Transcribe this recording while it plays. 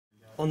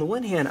on the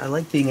one hand, I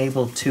like being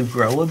able to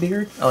grow a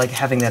beard. I like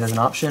having that as an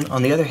option.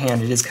 On the other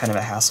hand, it is kind of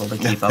a hassle to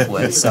keep up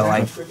with, so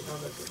I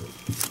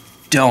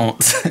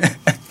don't.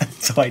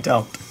 So I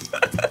don't.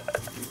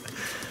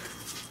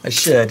 I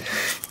should.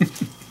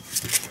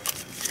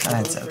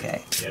 That's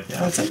okay.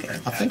 That's okay.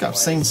 I think I've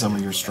seen some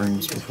of your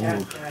streams before.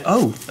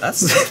 Oh,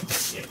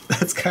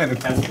 that's kind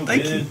of cool.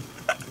 Thank you.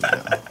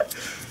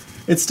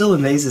 It still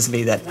amazes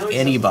me that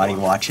anybody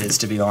watches,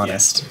 to be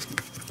honest.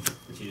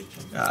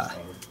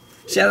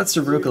 Shoutouts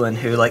to Rukalin,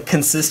 who like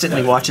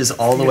consistently watches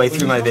all the way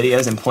through my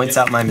videos and points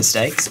out my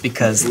mistakes,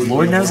 because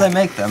Lord knows I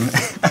make them.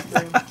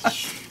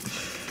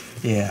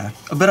 Yeah,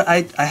 but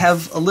I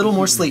have a little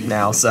more sleep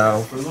now,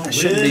 so I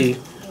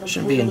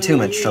shouldn't be in too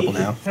much trouble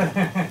now.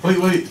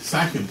 Wait,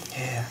 second.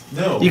 Yeah.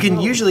 No. You can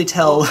usually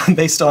tell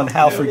based on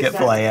how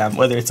forgetful I am,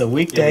 whether it's a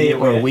weekday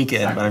or a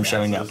weekend when I'm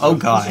showing up. Oh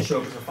god.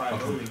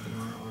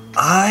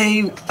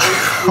 I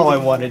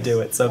want to do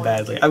it so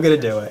badly. I'm gonna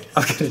do it.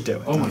 I'm gonna do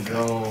it. Oh my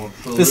god.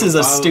 This is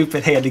a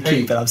stupid hand to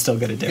keep, but I'm still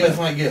gonna do You guys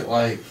it. might get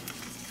like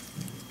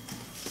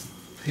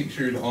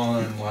pictured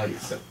on like.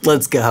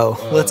 Let's go.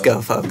 Let's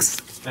go,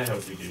 folks. I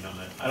hope we do not.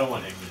 I don't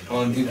want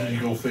anyone to know. On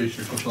MtG Goldfish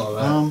or something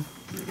like that.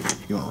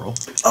 You wanna roll?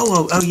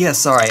 Oh yeah.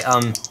 Sorry.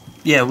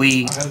 Yeah,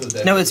 we.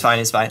 No, it's fine.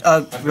 It's fine.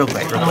 Real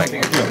quick. Yeah,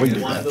 we can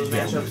do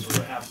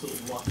that.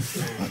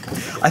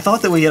 I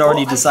thought that we had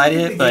already decided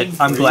it, but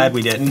I'm glad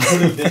we didn't.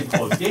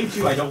 Game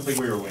 2, I don't think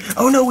we were winning.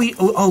 Oh no,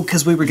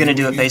 because we were gonna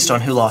do it based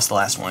on who lost the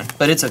last one.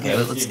 But it's okay.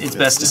 It's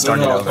best to start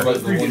it over.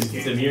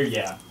 Dimir,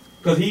 yeah.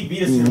 Because he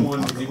beat us turn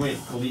 1 because he went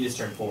Kalida's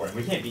turn 4, and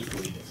we can't beat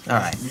Kalida's.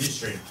 Alright. We just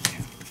straight up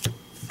can't.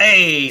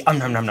 Hey!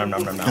 Nom.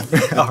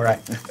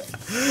 Alright.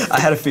 I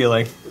had a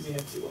feeling.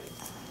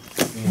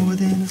 More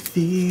than a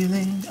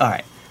feeling.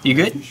 Alright. You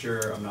good?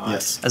 Sure, I'm not.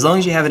 Yes. As long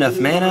as you have enough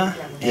mana,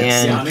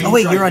 and... Oh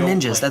wait, you're on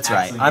ninjas, that's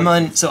right. I'm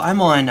on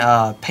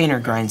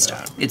Painter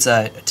Grindstone. It's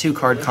a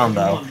 2-card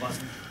combo.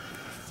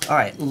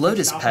 Alright,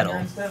 Lotus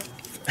Petal.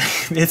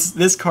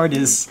 This card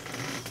is...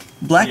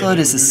 Black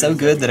Lotus is so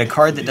good that a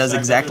card that does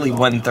exactly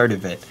 1/3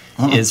 of it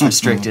is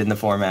restricted in the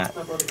format.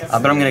 But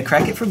I'm going to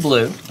crack it for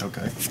blue.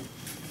 Okay.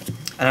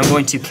 And I'm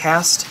going to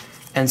cast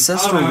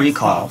Ancestral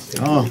Recall.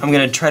 Oh. I'm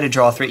going to try to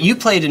draw 3. You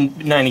played in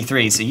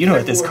 93, so you know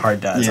what this card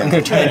does. Yeah. I'm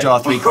going to try to draw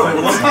 3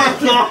 cards.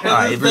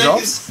 Alright, it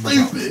resolves?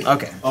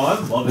 Okay. Oh, I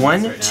love it.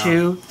 1,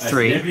 2,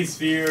 3. Deputy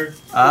Sphere.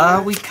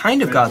 We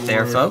kind of got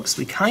there, folks.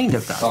 We kind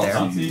of got there.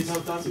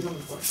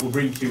 We'll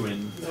bring 2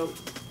 in.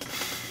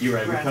 You're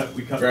right,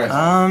 we cut. Right.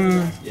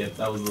 Yeah,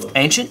 that was a...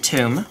 Ancient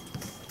Tomb.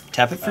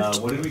 Tap it for...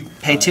 what did we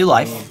pay 2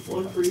 life.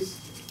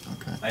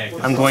 Okay.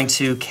 I'm going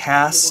to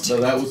cast No,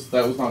 that was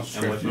not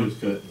stretch. It was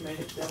cut.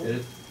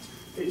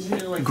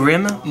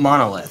 Grim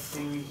Monolith.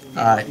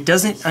 It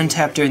doesn't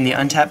untap during the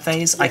untap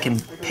phase. I can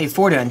pay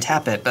 4 to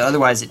untap it, but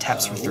otherwise it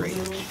taps for 3.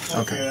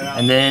 Okay.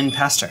 And then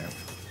pass turn.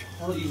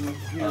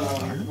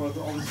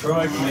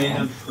 Heroic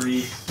Mayhem,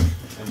 Priest,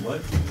 and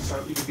what?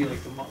 You could be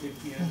like the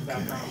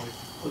background, like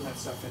putting that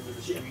stuff into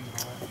the streaming and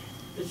all that.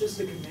 It's just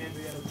the command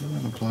we had to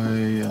I'm gonna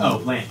play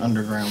land.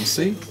 Underground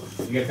Sea.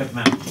 You gotta cut them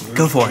out.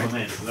 Go for it.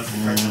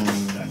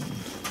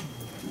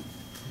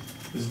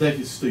 This deck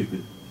is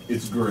stupid.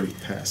 It's great.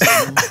 Pass.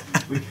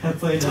 We gotta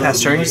play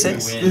Pass turn, you said?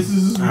 This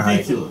is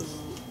ridiculous.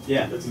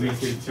 Yeah, we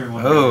could turn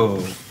 1.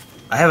 Oh.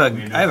 I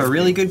have a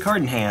really good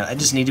card in hand. I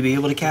just need to be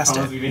able to cast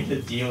We it. made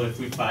a deal if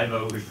we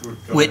 5-0, we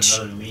would go Which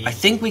another league. I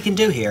think we can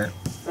do here.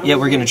 Yeah,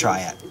 we're going to try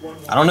it.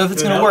 I don't know if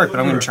it's going to work, but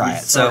I'm going to try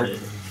it. So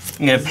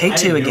I'm going to pay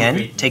 2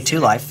 again, take 2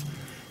 life.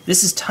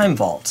 This is Time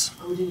Vault.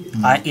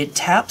 It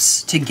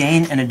taps to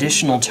gain an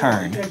additional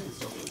turn.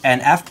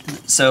 And after,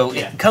 so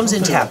it comes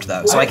in tapped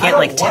though, so I can't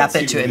like tap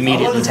it to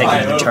immediately take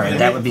another turn.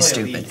 That would be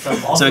stupid.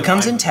 So it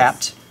comes in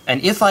tapped,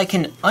 and if I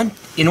can,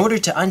 in order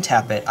to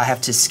untap it, I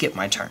have to skip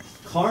my turn.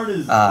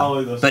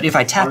 But if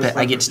I tap it,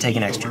 I get to take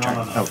an extra turn.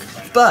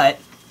 Okay. But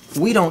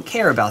we don't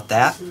care about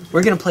that.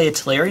 We're going to play a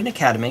Tolarian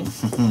Academy.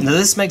 Now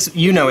this makes,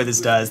 you know what this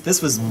does.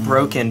 This was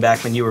broken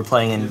back when you were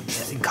playing in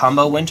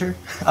Combo Winter.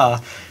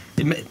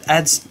 It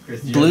adds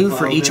blue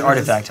for each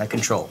artifact I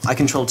control. I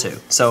control 2.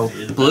 So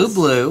blue,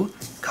 blue,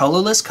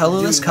 colorless,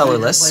 colorless,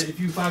 colorless.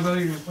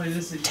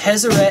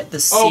 Tezzeret the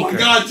Seeker. Oh my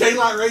god,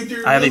 Daylight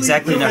Ranger! I have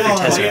exactly enough for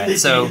Tezzeret.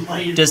 So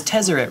does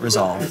Tezzeret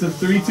resolve? It's a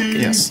 3/2?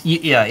 Yes.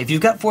 Yeah, if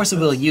you've got Force of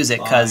Will, use it,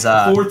 because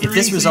if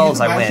this resolves,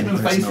 I win.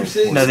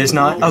 No, there's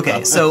not?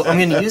 Okay, so I'm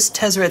going to use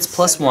Tezzeret's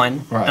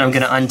 +1, and I'm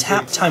going to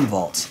untap Time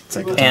Vault,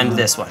 and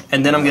this one.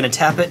 And then I'm going to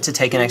tap it to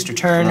take an extra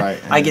turn.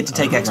 I get to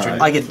take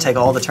I get to take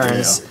all the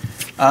turns.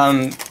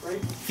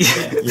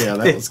 Yeah,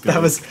 that was good.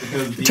 That was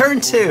turn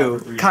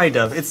 2, kind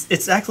of.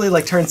 It's actually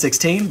like turn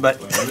 16,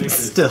 but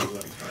still.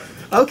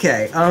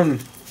 Okay.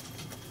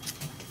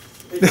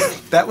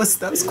 That was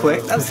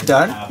quick. That was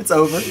done. It's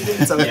over.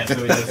 It's over.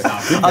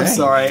 I'm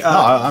sorry. No,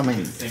 I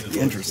mean,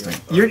 interesting.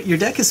 Your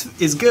deck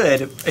is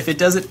good. If it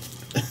doesn't.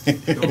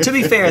 And to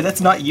be fair,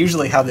 that's not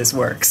usually how this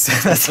works.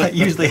 That's not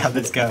usually how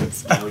this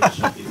goes.